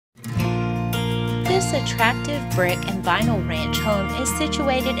attractive brick and vinyl ranch home is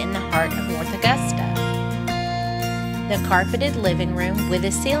situated in the heart of North Augusta. The carpeted living room with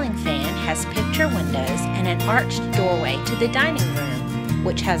a ceiling fan has picture windows and an arched doorway to the dining room,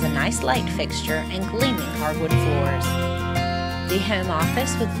 which has a nice light fixture and gleaming hardwood floors. The home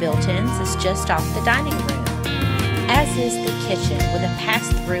office with built-ins is just off the dining room, as is the kitchen with a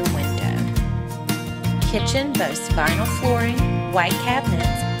pass-through window. Kitchen boasts vinyl flooring, white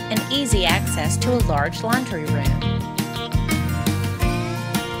cabinets, and easy access to a large laundry room.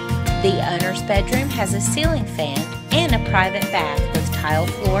 The owner's bedroom has a ceiling fan and a private bath with tile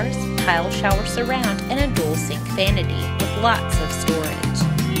floors, tile shower surround, and a dual sink vanity with lots of storage.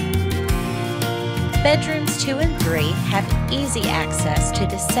 Bedrooms 2 and 3 have easy access to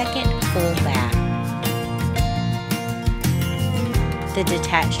the second full bath. The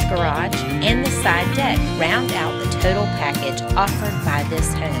detached garage and the side deck round out the total package offered by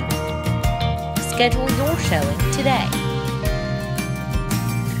this home. Schedule your showing today.